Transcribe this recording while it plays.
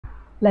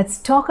Let's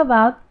talk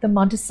about the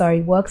Montessori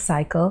work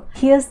cycle.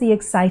 Here's the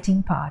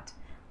exciting part.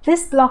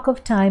 This block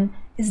of time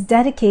is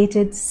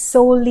dedicated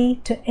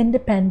solely to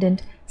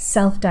independent,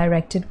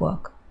 self-directed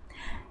work.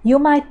 You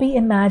might be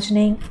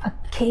imagining a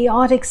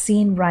chaotic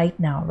scene right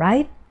now,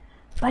 right?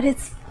 But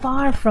it's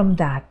far from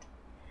that.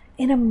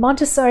 In a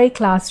Montessori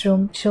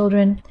classroom,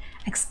 children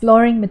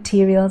exploring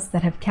materials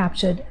that have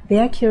captured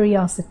their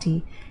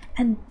curiosity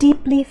and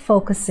deeply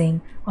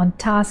focusing on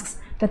tasks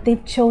that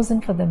they've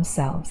chosen for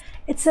themselves.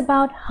 It's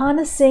about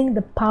harnessing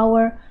the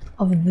power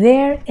of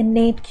their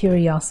innate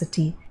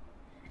curiosity.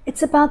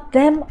 It's about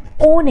them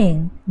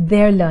owning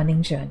their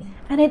learning journey.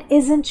 And it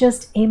isn't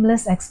just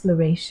aimless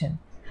exploration.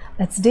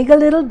 Let's dig a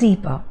little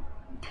deeper.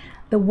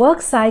 The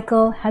work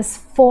cycle has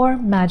 4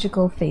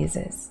 magical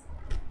phases: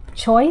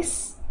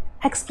 choice,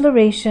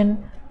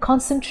 exploration,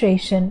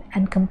 concentration,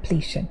 and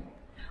completion.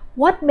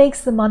 What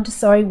makes the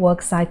Montessori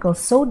work cycle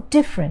so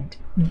different,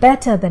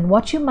 better than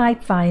what you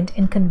might find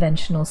in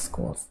conventional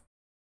schools?